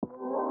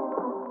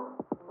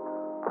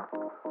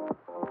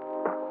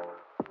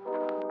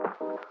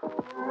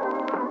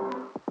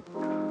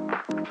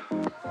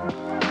Hey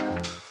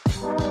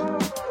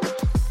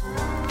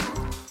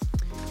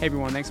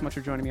everyone, thanks so much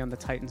for joining me on the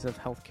Titans of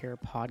Healthcare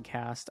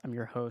podcast. I'm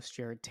your host,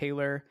 Jared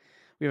Taylor.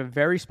 We have a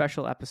very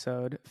special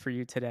episode for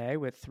you today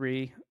with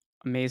three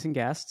amazing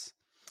guests.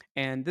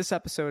 And this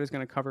episode is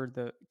going to cover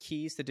the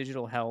keys to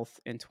digital health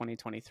in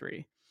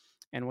 2023.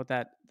 And what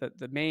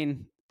the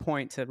main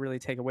point to really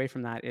take away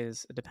from that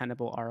is a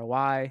dependable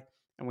ROI.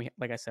 And we,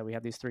 like I said, we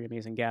have these three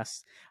amazing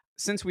guests.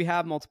 Since we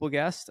have multiple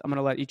guests, I'm going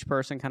to let each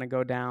person kind of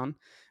go down,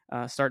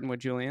 starting with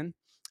Julian,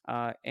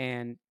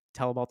 and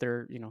tell about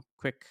their,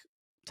 quick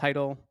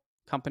title,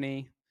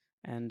 company,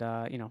 and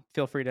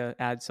feel free to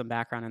add some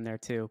background in there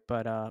too.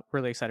 But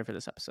really excited for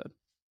this episode.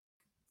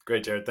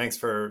 Great, Jared. Thanks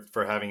for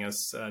having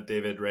us.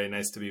 David, Ray,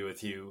 nice to be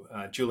with you.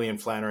 Julian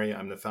Flannery,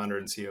 I'm the founder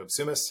and CEO of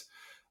Sumis.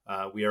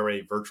 We are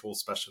a virtual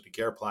specialty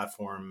care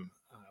platform.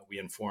 We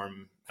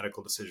inform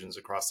medical decisions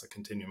across the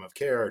continuum of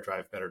care,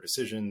 drive better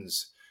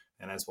decisions,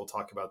 and as we'll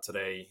talk about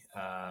today,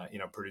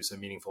 produce a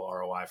meaningful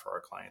ROI for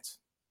our clients.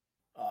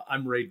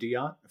 I'm Ray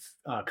Diott,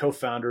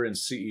 co-founder and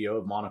CEO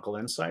of Monocle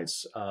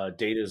Insights,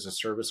 data as a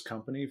service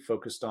company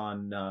focused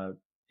on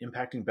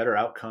impacting better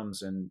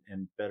outcomes and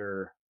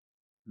better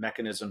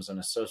mechanisms and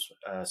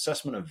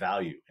assessment of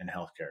value in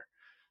healthcare.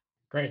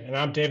 Great. And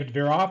I'm David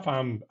Viroff.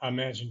 I'm a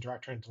managing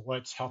director in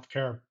Deloitte's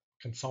healthcare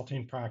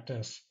consulting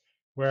practice,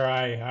 where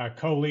I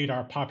co-lead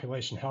our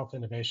population health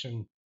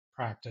innovation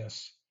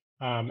practice,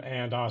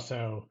 and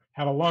also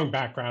have a long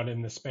background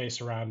in the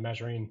space around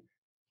measuring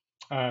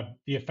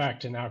the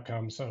effect and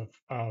outcomes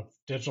of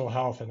digital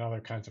health and other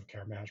kinds of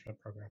care management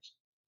programs.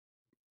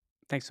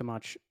 Thanks so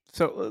much.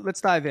 So let's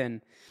dive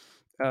in.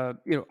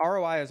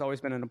 ROI has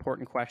always been an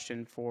important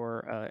question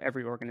for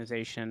every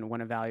organization when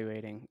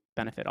evaluating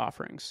benefit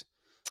offerings.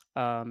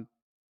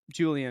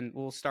 Julian,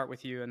 we'll start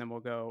with you and then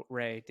we'll go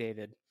Ray,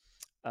 David.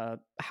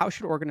 How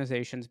should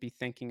organizations be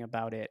thinking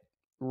about it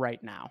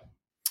right now?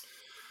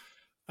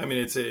 I mean,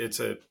 it's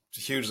a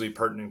hugely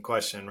pertinent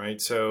question,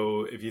 right?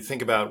 So if you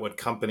think about what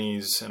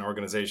companies and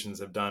organizations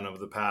have done over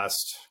the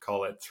past,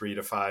 call it 3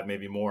 to 5,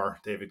 maybe more,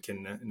 David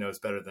knows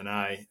better than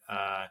I,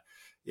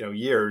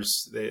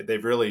 years,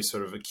 they've really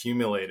sort of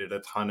accumulated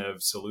a ton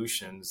of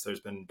solutions. There's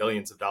been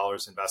billions of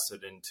dollars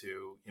invested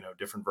into,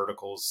 different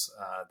verticals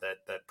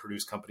that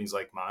produce companies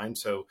like mine.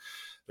 So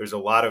there's a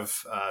lot of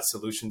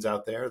solutions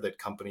out there that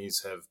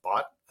companies have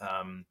bought.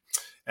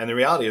 And the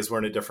reality is we're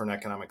in a different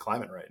economic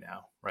climate right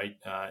now, right?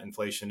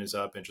 Inflation is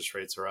up, interest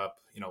rates are up,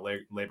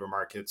 labor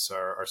markets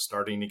are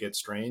starting to get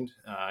strained.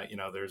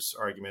 There's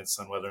arguments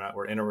on whether or not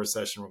we're in a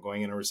recession, we're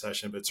going in a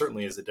recession, but it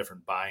certainly is a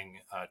different buying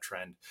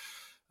trend.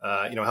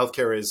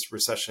 Healthcare is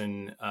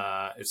recession.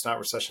 It's not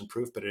recession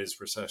proof, but it is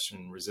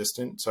recession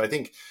resistant. So I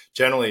think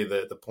generally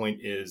the point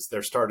is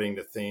they're starting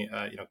to think,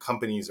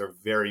 companies are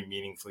very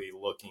meaningfully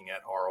looking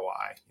at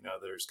ROI.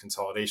 There's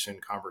consolidation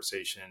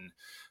conversation.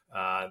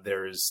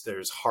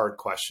 There's hard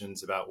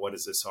questions about what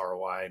does this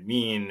ROI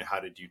mean? How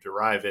did you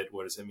derive it?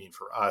 What does it mean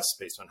for us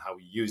based on how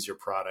we use your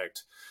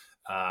product?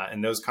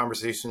 And those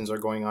conversations are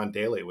going on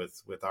daily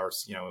with our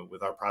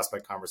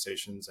prospect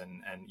conversations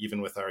and even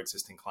with our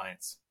existing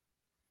clients.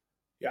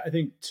 Yeah, I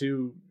think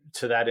to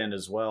that end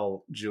as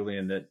well,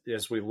 Julian, that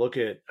as we look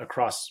at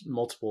across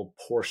multiple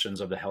portions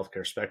of the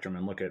healthcare spectrum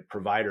and look at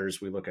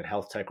providers, we look at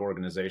health tech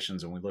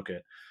organizations, and we look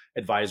at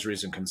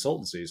advisories and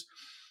consultancies,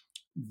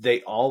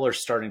 they all are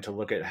starting to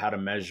look at how to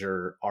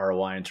measure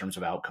ROI in terms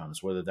of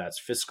outcomes, whether that's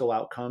fiscal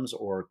outcomes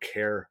or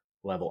care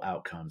level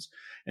outcomes.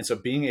 And so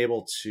being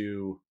able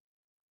to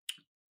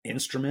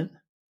instrument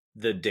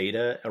the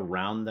data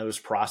around those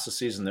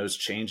processes and those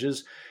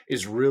changes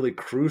is really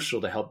crucial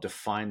to help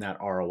define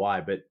that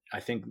ROI. But I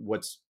think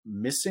what's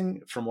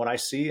missing from what I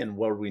see and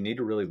where we need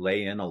to really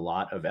lay in a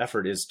lot of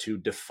effort is to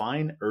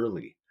define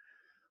early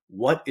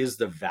what is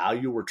the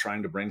value we're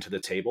trying to bring to the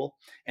table,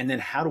 and then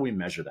how do we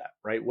measure that,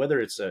 right? Whether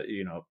it's a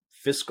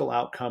fiscal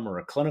outcome or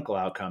a clinical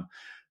outcome,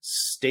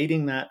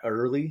 stating that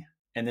early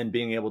and then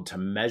being able to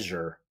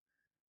measure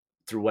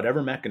through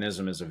whatever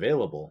mechanism is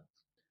available,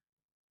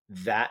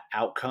 that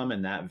outcome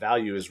and that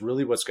value is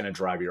really what's going to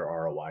drive your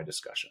ROI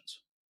discussions.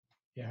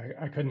 Yeah,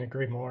 I couldn't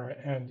agree more.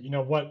 And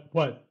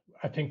what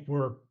I think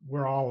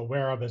we're all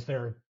aware of is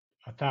there are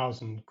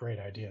 1,000 great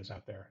ideas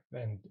out there,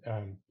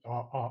 and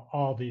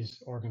all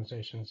these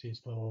organizations,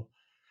 these little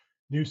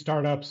new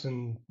startups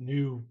and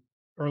new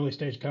early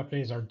stage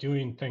companies are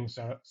doing things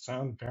that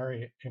sound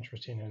very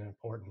interesting and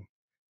important.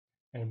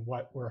 And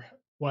what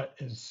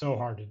is so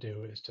hard to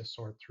do is to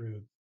sort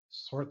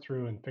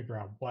through and figure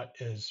out what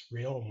is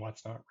real and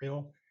what's not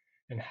real,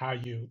 and how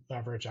you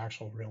leverage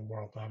actual real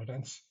world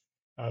evidence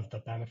of the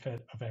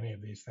benefit of any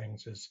of these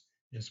things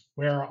is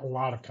where a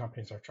lot of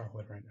companies are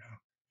struggling right now.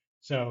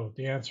 So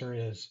the answer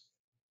is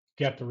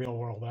get the real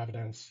world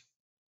evidence,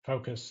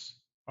 focus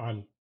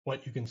on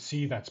what you can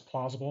see that's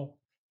plausible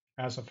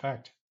as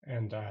effect,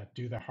 and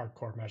do the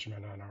hardcore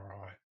measurement on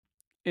ROI.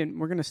 And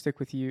we're going to stick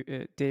with you,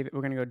 David.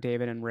 We're going to go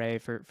David and Ray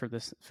for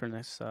this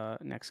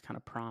next kind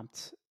of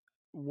prompt.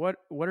 What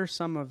are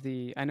some of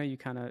the? I know you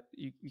kind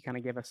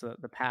of gave us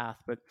the path,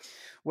 but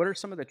what are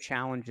some of the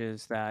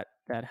challenges that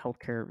that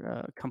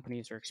healthcare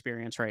companies are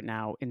experiencing right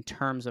now in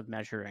terms of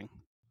measuring?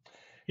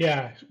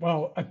 Yeah,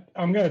 well,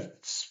 I'm going to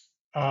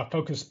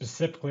focus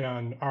specifically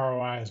on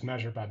ROI as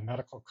measured by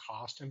medical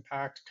cost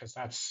impact, because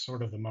that's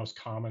sort of the most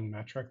common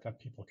metric that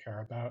people care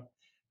about.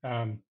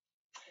 Um,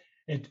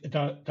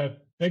 the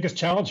biggest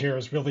challenge here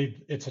is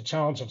really it's a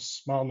challenge of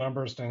small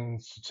numbers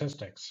and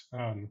statistics.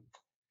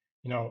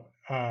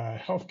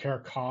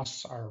 Healthcare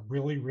costs are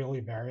really,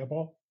 really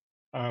variable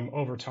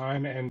over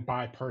time and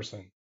by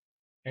person.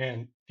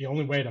 And the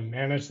only way to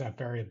manage that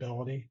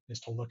variability is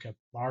to look at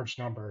large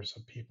numbers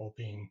of people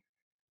being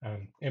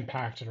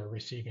impacted or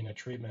receiving a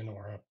treatment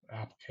or an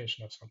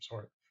application of some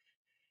sort.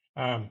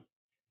 Um,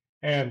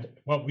 and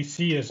what we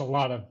see is a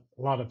lot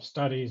of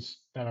studies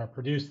that are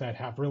produced that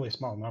have really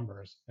small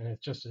numbers, and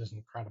it just is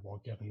incredible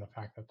given the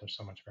fact that there's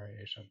so much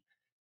variation.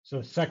 So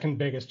the second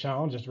biggest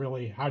challenge is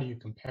really how do you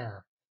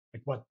compare?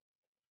 Like what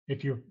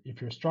if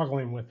you're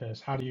struggling with this,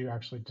 how do you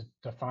actually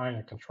define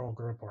a control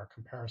group or a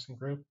comparison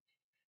group?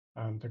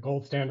 The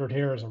gold standard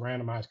here is a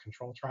randomized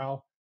control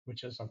trial,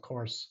 which is, of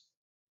course,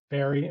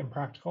 very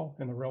impractical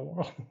in the real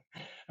world.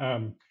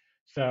 um,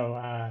 so,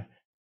 uh,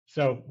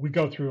 so we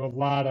go through a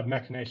lot of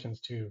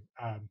machinations to,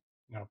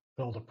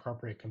 build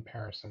appropriate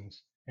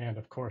comparisons. And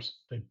of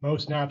course, the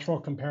most natural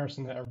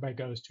comparison that everybody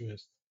goes to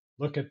is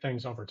look at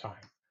things over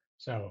time.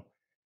 So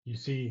you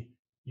see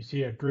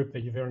a group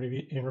that you've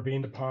already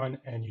intervened upon,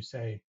 and you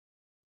say,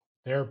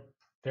 their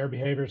their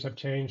behaviors have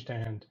changed,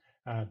 and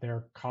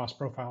their cost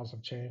profiles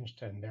have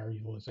changed, and their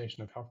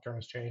utilization of healthcare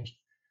has changed,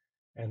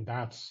 and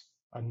that's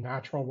a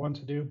natural one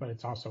to do, but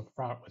it's also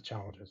fraught with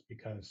challenges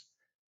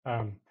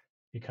um,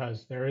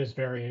 because there is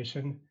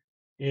variation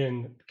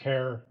in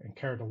care and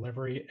care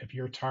delivery. If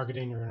you're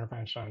targeting your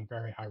intervention on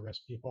very high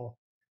risk people,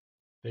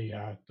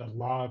 the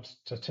law of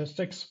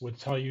statistics would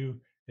tell you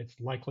it's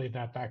likely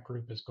that that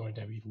group is going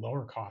to be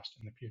lower cost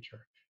in the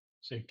future.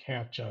 So you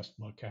can't just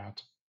look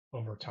at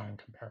over time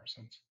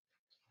comparisons.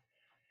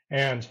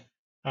 And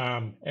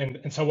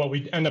so what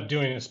we end up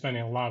doing is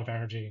spending a lot of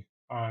energy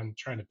on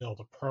trying to build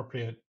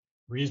appropriate,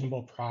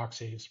 reasonable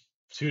proxies,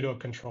 pseudo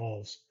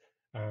controls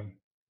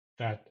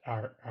that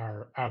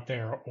are out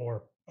there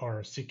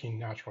or seeking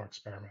natural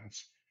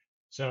experiments.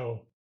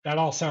 So that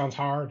all sounds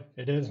hard.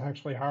 It is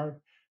actually hard,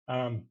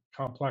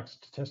 complex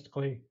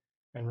statistically,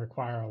 and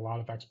require a lot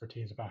of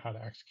expertise about how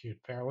to execute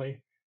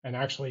fairly. And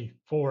actually,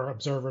 for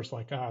observers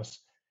like us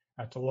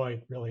at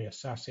Deloitte, really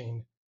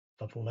assessing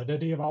the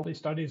validity of all these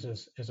studies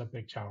is a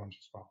big challenge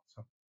as well.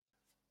 So,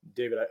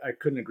 David, I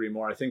couldn't agree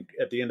more. I think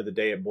at the end of the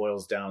day, it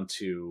boils down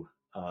to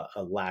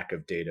a lack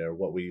of data, or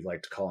what we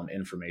like to call an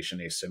information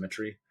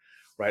asymmetry,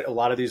 right? A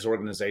lot of these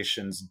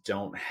organizations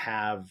don't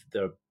have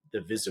the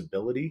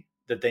visibility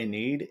that they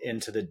need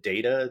into the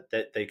data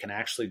that they can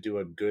actually do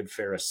a good,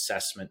 fair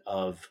assessment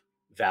of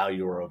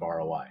value or of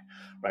ROI,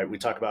 right? We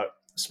talk about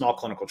small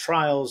clinical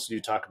trials, you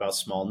talk about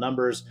small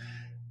numbers.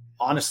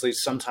 Honestly,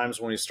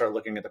 sometimes when you start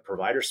looking at the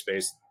provider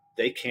space,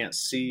 they can't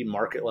see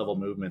market level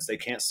movements. They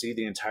can't see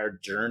the entire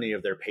journey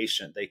of their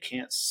patient. They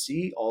can't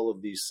see all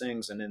of these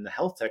things. And in the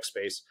health tech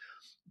space,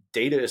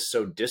 data is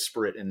so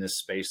disparate in this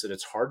space that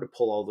it's hard to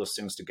pull all those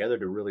things together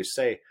to really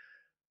say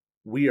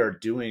we are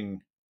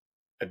doing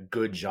a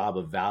good job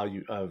of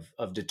value of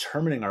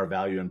determining our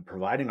value and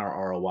providing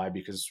our ROI,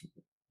 because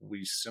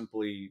we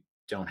simply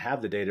don't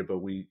have the data, but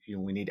we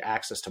need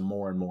access to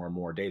more and more and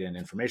more data and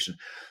information.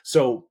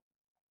 So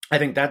I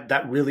think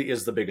that really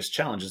is the biggest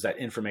challenge, is that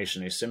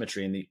information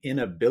asymmetry and the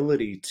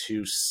inability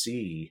to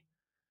see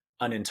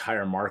an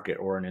entire market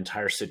or an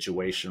entire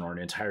situation or an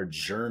entire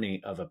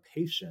journey of a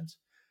patient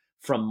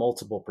from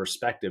multiple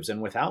perspectives.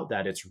 And without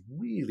that, it's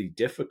really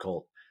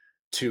difficult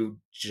to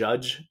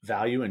judge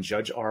value and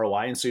judge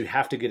ROI. And so you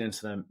have to get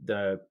into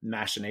the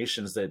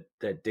machinations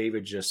that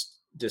David just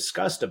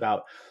discussed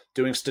about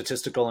doing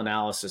statistical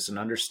analysis and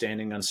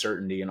understanding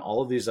uncertainty and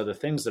all of these other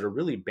things that are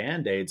really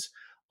band-aids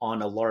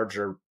on a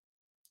larger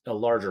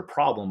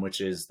problem,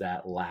 which is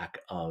that lack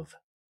of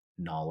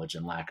knowledge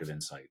and lack of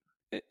insight.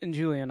 And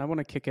Julian, I want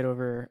to kick it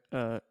over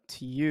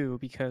to you,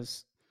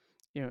 because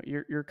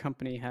your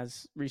company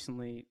has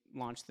recently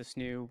launched this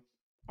new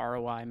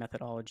ROI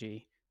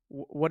methodology.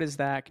 What is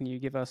that? Can you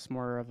give us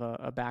more of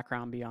a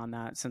background beyond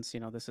that, since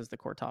this is the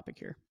core topic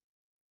here?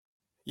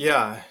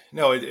 Yeah,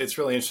 no, it's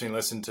really interesting to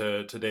listen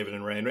to David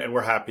and Ray, and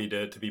we're happy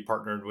to be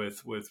partnered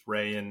with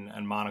Ray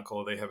and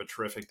Monocle. They have a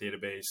terrific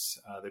database.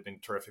 They've been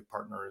terrific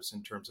partners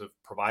in terms of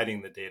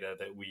providing the data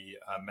that we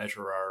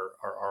measure our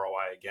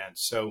ROI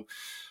against. So,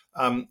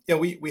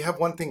 we have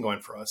one thing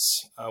going for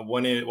us.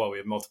 One is, well, we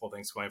have multiple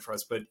things going for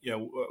us, but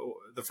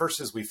the first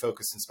is we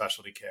focus in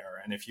specialty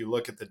care. And if you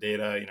look at the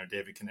data,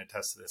 David can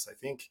attest to this. I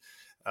think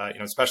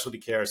specialty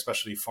care,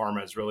 specialty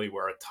pharma is really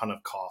where a ton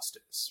of cost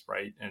is,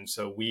 right? And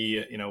so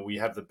we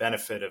have the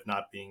benefit of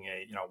not being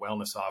a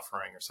wellness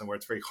offering or somewhere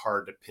it's very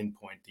hard to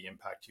pinpoint the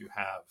impact you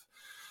have.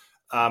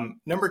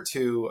 Number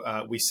two,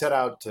 we set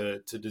out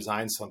to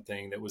design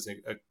something that was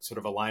a sort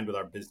of aligned with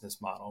our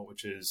business model,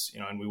 which is,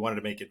 and we wanted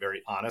to make it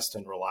very honest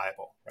and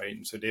reliable, right?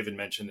 And so David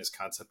mentioned this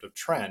concept of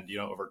trend,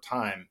 over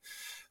time.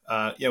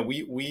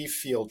 We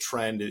feel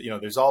trend,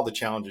 there's all the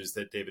challenges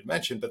that David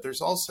mentioned, but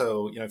there's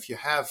also, if you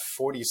have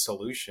 40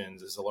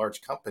 solutions as a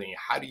large company,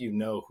 how do you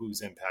know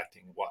who's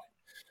impacting what?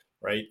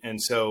 Right.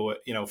 And so,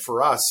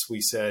 for us,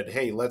 we said,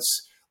 hey,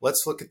 let's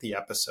look at the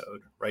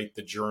episode, right?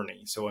 The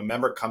journey. So a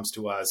member comes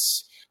to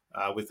us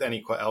with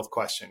any health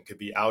question, could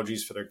be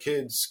allergies for their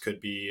kids, could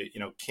be,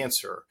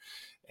 cancer.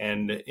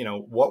 And,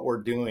 what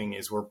we're doing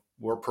is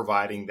we're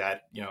providing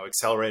that,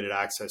 accelerated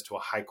access to a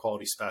high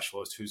quality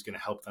specialist who's going to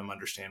help them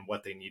understand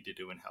what they need to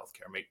do in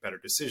healthcare, make better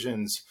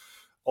decisions.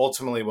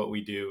 Ultimately, what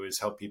we do is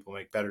help people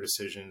make better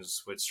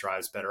decisions, which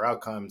drives better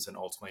outcomes and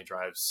ultimately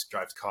drives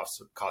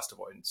cost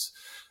avoidance.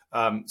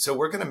 So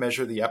we're going to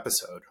measure the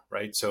episode,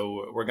 right?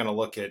 So we're going to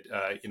look at,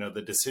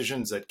 the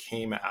decisions that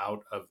came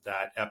out of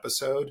that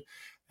episode.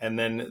 And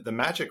then the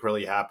magic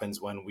really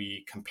happens when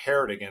we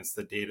compare it against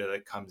the data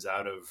that comes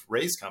out of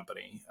Ray's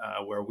company,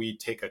 where we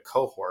take a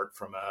cohort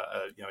from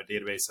a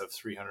database of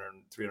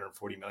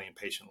 340 million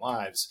patient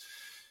lives.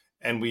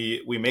 And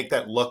we make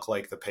that look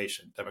like the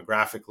patient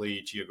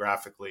demographically,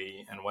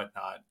 geographically, and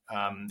whatnot.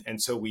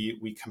 And so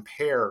we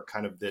compare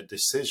kind of the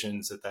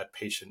decisions that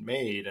patient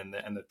made and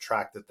the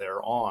track that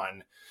they're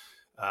on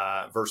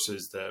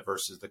versus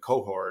the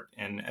cohort.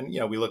 And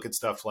we look at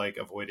stuff like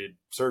avoided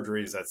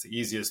surgeries. That's the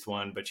easiest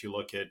one. But you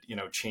look at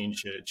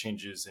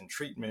changes in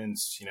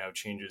treatments,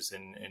 changes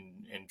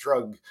in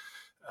drug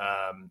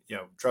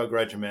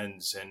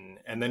regimens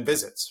and then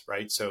visits,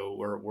 right? So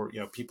we're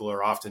people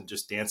are often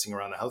just dancing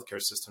around the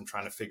healthcare system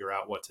trying to figure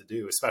out what to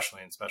do,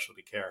 especially in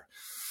specialty care.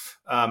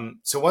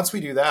 So once we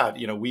do that,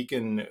 we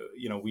can,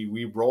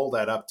 we roll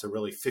that up to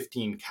really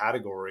 15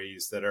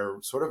 categories that are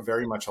sort of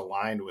very much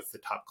aligned with the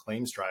top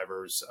claims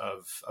drivers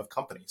of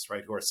companies,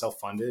 right? Who are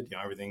self-funded,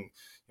 everything,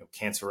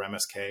 cancer,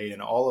 MSK,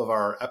 and all of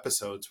our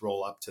episodes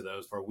roll up to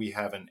those where we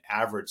have an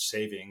average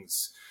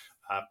savings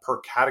per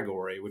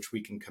category, which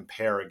we can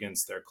compare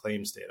against their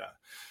claims data.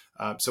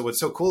 So what's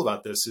so cool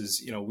about this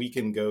is, we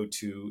can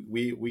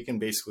we can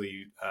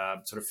basically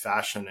sort of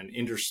fashion an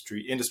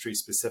industry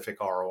specific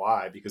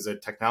ROI, because a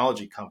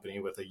technology company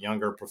with a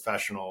younger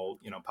professional,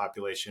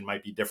 population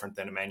might be different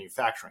than a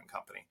manufacturing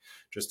company,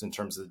 just in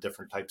terms of the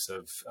different types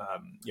of,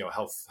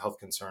 health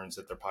concerns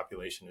that their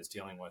population is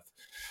dealing with.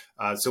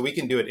 So we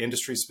can do it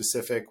industry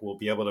specific. We'll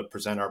be able to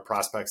present our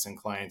prospects and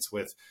clients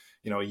with,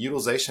 a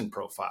utilization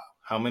profile.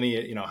 How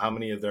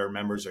many of their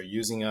members are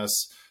using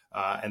us?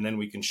 And then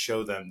we can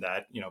show them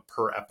that,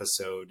 per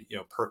episode,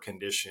 per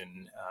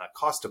condition,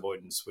 cost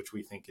avoidance, which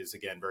we think is,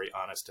 again, very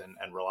honest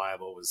and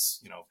reliable,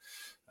 was,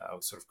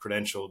 sort of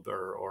credentialed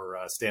or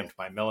stamped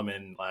by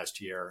Milliman last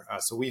year.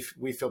 So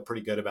we feel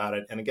pretty good about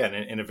it. And again,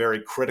 in a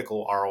very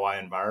critical ROI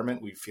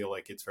environment, we feel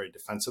like it's very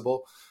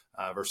defensible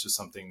versus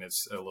something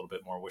that's a little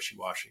bit more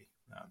wishy-washy.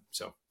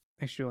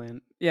 Thanks,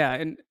 Julian.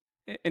 Yeah.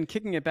 And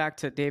kicking it back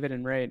to David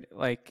and Ray,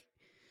 like,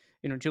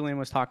 Julian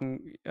was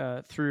talking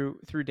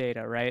through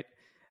data, right?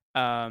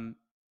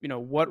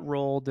 What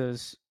role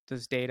does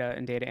data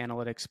and data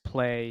analytics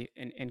play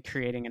in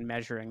creating and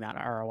measuring that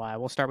ROI?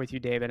 We'll start with you,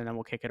 David, and then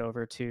we'll kick it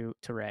over to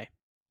Ray.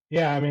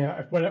 Yeah, I mean,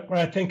 what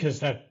I think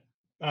is that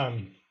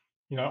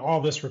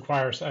all this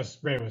requires, as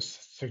Ray was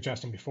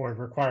suggesting before, it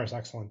requires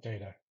excellent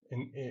data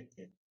and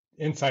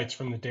insights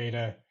from the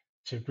data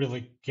to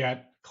really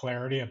get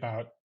clarity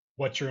about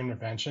what your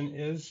intervention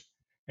is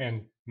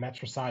and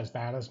metricize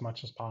that as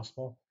much as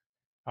possible,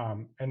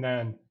 and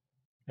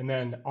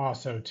then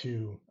also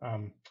to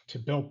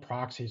build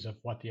proxies of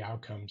what the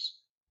outcomes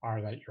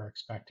are that you're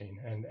expecting.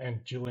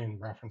 And Julian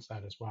referenced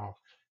that as well.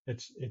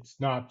 It's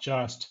not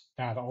just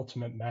that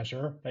ultimate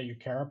measure that you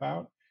care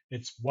about.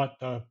 It's what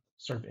the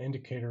sort of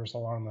indicators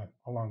along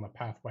the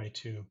pathway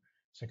to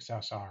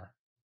success are.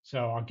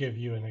 So I'll give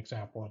you an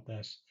example of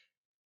this.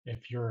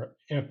 If you're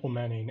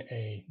implementing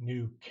a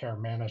new care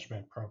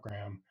management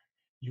program,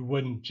 you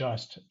wouldn't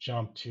just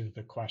jump to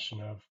the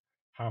question of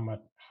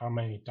how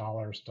many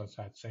dollars does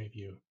that save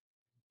you.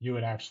 You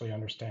would actually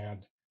understand,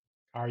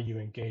 are you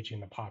engaging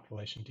the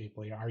population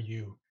deeply? Are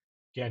you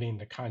getting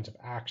the kinds of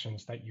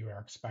actions that you are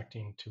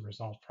expecting to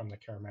result from the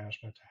care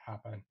management to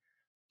happen?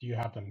 Do you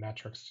have the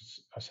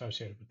metrics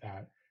associated with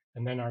that?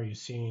 And then are you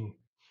seeing,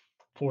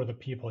 for the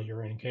people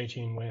you're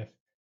engaging with,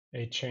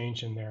 a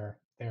change in their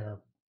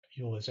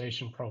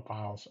utilization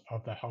profiles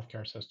of the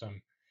healthcare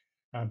system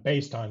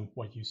based on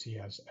what you see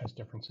as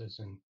differences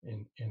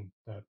in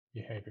the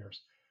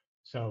behaviors?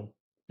 So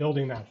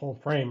building that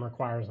whole frame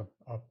requires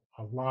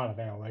a lot of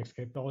analytics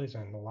capabilities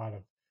and a lot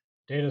of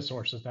data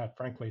sources that,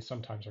 frankly,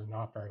 sometimes are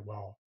not very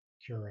well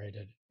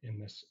curated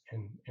in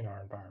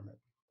our environment.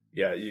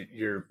 Yeah,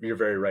 you're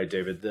very right,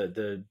 David.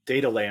 The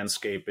data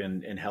landscape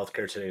in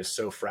healthcare today is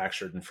so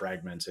fractured and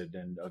fragmented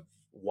and of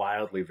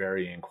wildly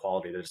varying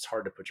quality that it's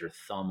hard to put your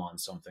thumb on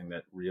something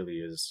that really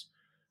is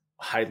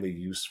highly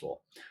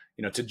useful.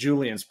 To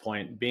Julian's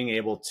point, being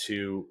able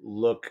to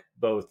look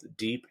both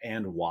deep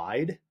and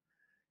wide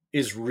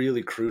is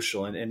really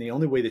crucial. And the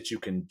only way that you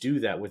can do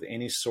that with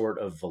any sort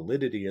of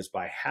validity is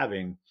by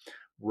having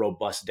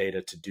robust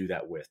data to do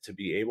that with, to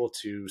be able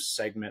to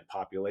segment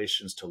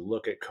populations, to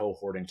look at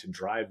cohorting, to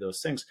drive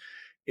those things.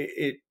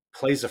 It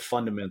plays a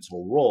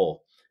fundamental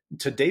role.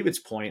 To David's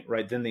point,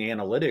 right, then the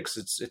analytics,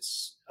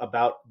 it's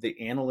about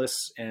the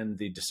analysts and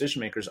the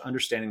decision makers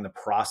understanding the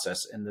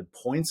process and the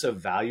points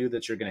of value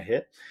that you're going to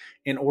hit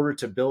in order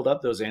to build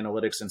up those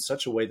analytics in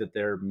such a way that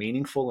they're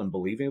meaningful and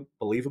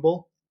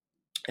believable,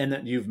 and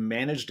that you've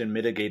managed and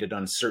mitigated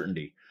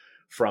uncertainty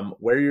from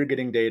where you're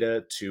getting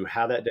data to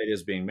how that data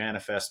is being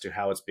manifest to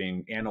how it's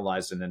being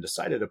analyzed and then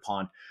decided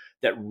upon.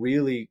 That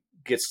really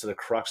gets to the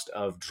crux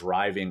of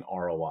driving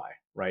ROI,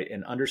 right?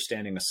 And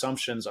understanding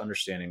assumptions,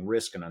 understanding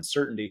risk and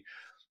uncertainty.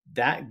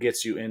 That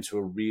gets you into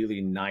a really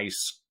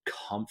nice,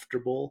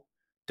 comfortable,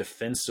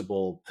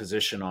 defensible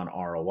position on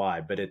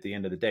ROI. But at the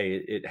end of the day,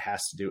 it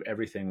has to do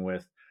everything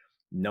with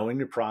knowing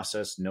your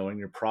process, knowing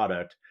your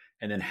product,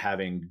 and then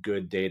having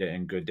good data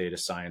and good data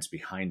science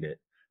behind it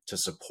to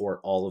support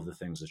all of the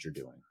things that you're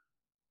doing.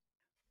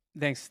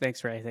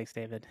 Thanks, Ray. Thanks,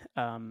 David,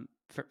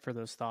 for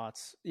those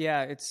thoughts.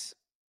 Yeah, it's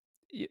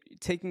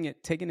taking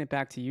it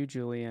back to you,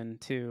 Julian.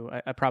 Too,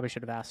 I probably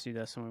should have asked you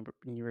this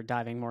when you were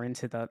diving more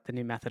into the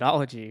new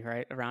methodology,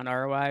 right, around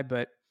ROI.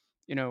 But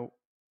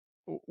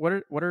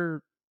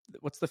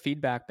what's the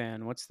feedback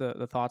been? What's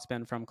the thoughts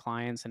been from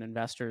clients and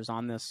investors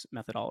on this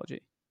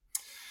methodology?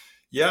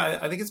 Yeah,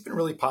 I think it's been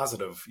really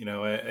positive.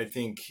 I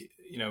think,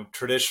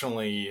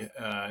 traditionally,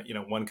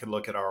 one could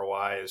look at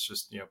ROI as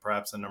just,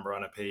 perhaps a number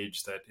on a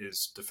page that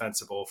is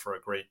defensible for a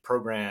great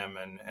program,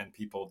 and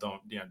people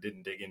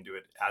didn't dig into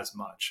it as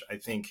much. I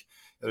think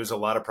there's a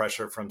lot of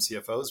pressure from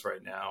CFOs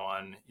right now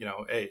on,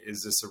 hey,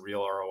 is this a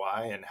real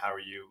ROI, and how are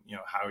you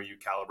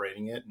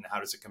calibrating it, and how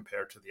does it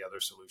compare to the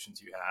other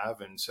solutions you have?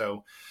 And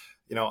so,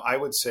 I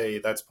would say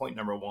that's point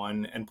number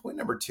one. And point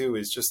number two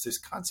is just this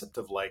concept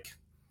of like,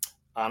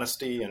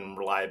 honesty and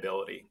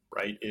reliability,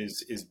 right,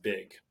 is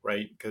big,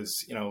 right?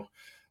 Because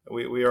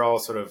we are all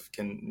sort of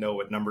can know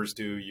what numbers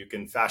do. You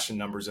can fashion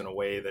numbers in a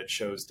way that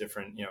shows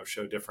different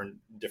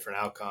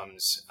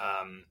outcomes.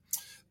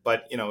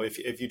 But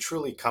if you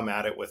truly come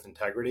at it with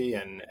integrity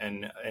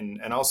and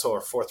also are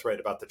forthright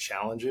about the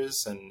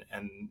challenges and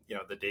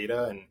the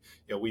data, and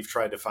we've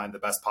tried to find the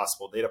best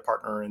possible data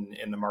partner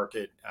in the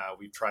market.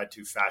 We've tried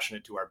to fashion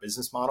it to our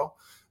business model,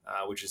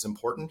 which is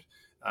important.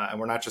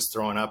 And we're not just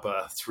throwing up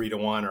a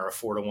 3-to-1 or a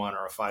 4-to-1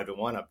 or a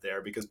 5-to-1 up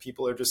there because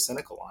people are just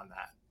cynical on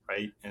that,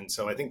 right? And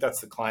so I think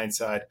that's the client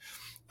side.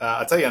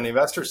 I'll tell you, on the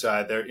investor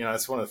side, there,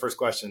 that's one of the first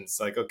questions.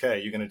 Like, okay,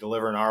 you're going to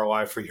deliver an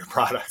ROI for your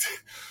product,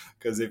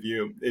 because if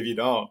you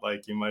don't,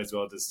 like, you might as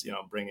well just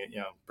bring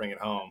it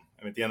home.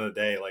 I mean, at the end of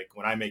the day, like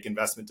when I make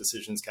investment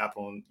decisions,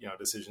 capital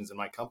decisions in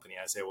my company,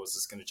 I say, well, is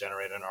this going to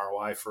generate an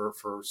ROI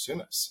for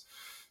Sumis?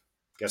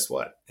 Guess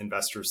what?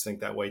 Investors think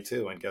that way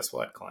too, and guess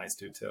what? Clients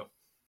do too.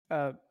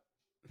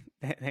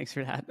 Thanks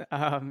for that.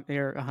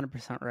 You're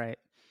 100%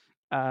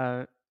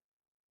 right.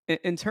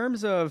 In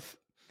terms of,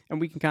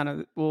 and we can kind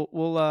of,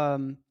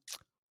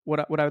 what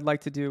I would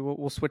like to do,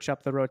 we'll switch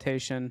up the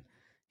rotation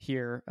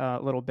here a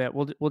little bit.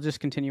 We'll just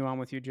continue on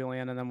with you,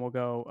 Julian, and then we'll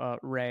go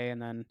Ray,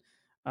 and then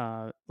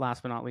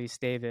last but not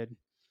least, David.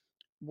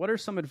 What are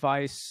some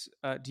advice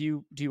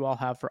do you all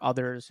have for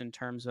others in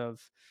terms of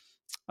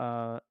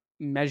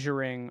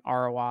measuring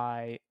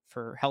ROI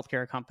for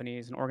healthcare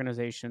companies and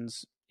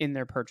organizations in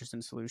their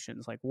purchasing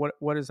solutions? Like,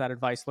 what does that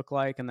advice look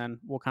like? And then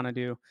we'll kind of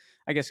do,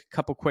 I guess, a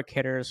couple quick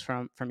hitters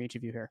from each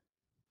of you here.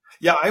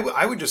 Yeah,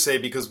 I would just say,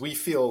 because we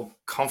feel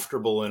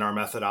comfortable in our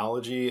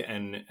methodology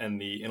and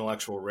the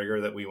intellectual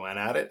rigor that we went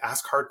at it,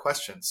 ask hard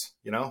questions,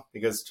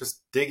 because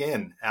just dig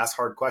in, ask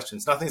hard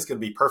questions. Nothing's going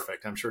to be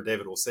perfect. I'm sure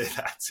David will say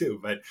that too,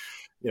 but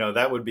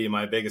that would be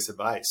my biggest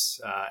advice.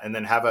 And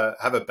then have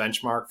a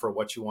benchmark for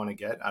what you want to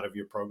get out of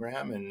your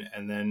program,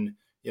 and then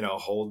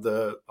hold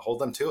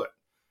them to it.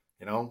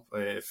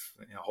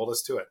 Hold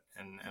us to it,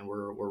 and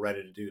we're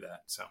ready to do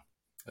that. So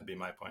that'd be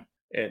my point.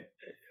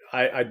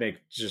 I'd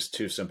make just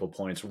two simple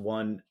points.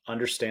 One,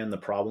 understand the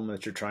problem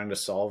that you're trying to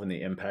solve and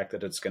the impact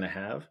that it's going to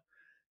have,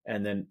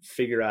 and then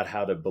figure out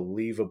how to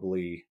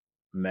believably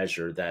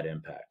measure that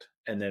impact,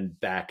 and then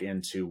back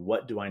into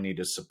what do I need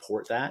to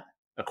support that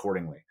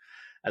accordingly,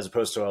 as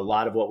opposed to a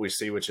lot of what we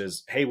see, which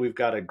is, hey, we've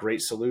got a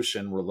great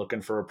solution, we're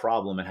looking for a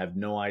problem and have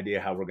no idea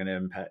how we're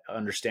going to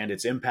understand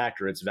its impact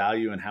or its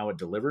value and how it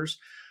delivers.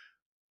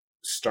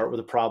 Start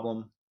with a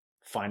problem,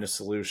 find a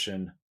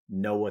solution,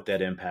 know what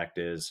that impact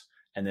is,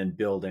 and then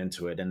build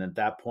into it. And at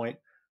that point,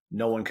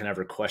 no one can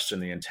ever question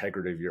the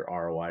integrity of your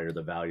ROI or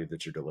the value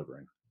that you're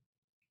delivering.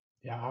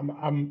 Yeah,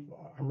 I'm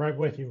right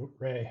with you,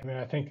 Ray. I mean,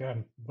 I think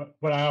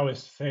what I always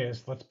say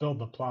is, let's build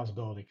the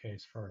plausibility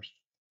case first.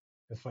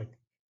 It's like,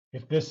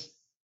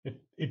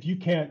 if you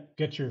can't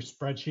get your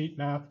spreadsheet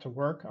math to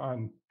work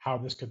on how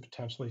this could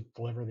potentially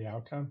deliver the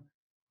outcome,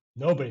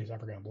 nobody's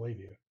ever going to believe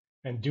you.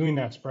 And doing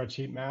that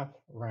spreadsheet math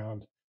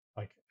around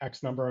like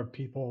X number of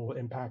people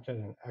impacted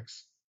and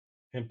X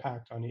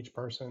impact on each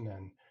person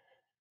and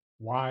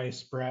Y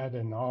spread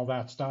and all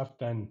that stuff,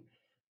 then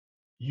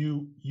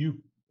you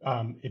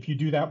if you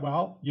do that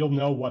well, you'll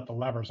know what the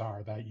levers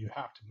are that you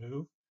have to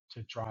move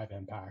to drive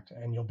impact,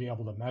 and you'll be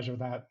able to measure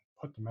that,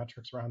 put the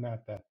metrics around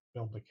that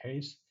build the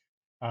case.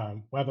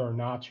 Whether or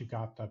not you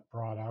got the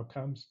broad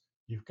outcomes,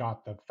 you've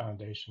got the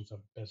foundations of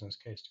a business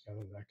case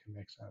together that can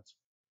make sense.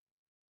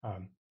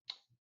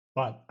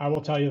 But I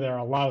will tell you, there are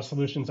a lot of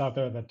solutions out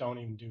there that don't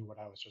even do what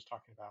I was just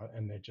talking about,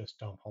 and they just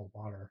don't hold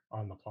water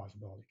on the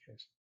plausibility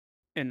case.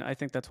 And I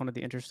think that's one of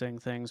the interesting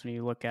things when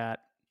you look at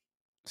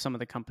some of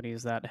the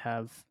companies that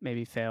have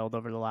maybe failed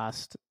over the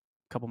last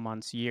couple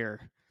months,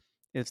 year,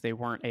 is they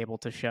weren't able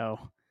to show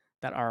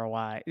that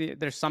ROI.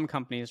 There's some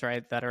companies,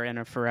 right, that are in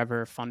a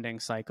forever funding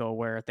cycle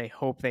where they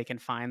hope they can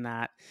find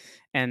that.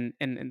 And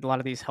a lot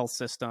of these health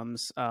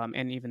systems,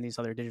 and even these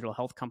other digital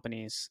health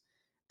companies,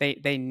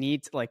 they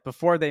need, like,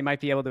 before they might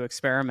be able to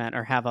experiment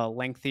or have a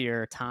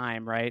lengthier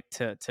time, right,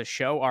 to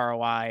show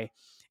ROI,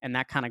 and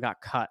that kind of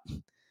got cut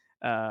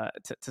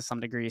to some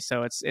degree.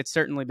 So it's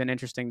certainly been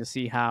interesting to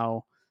see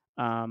how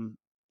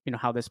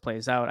how this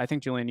plays out. I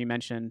think, Julian, you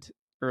mentioned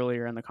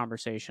earlier in the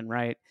conversation,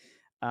 right,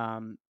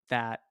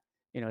 that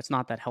it's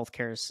not that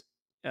healthcare's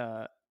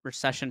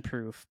recession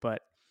proof,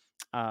 but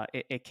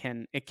it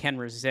can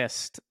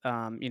resist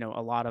a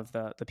lot of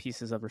the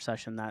pieces of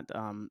recession that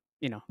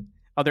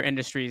other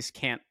industries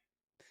can't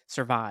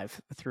survive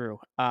through.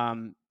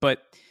 But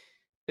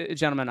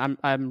gentlemen,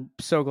 I'm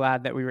so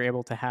glad that we were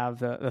able to have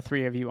the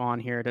three of you on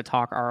here to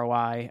talk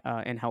ROI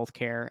in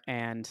healthcare,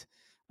 and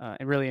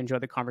I really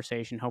enjoyed the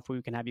conversation. Hopefully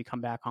we can have you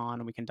come back on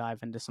and we can dive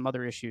into some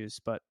other issues,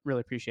 but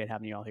really appreciate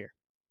having you all here.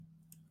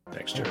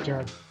 Thanks, Thanks,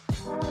 Jared.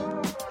 Jared.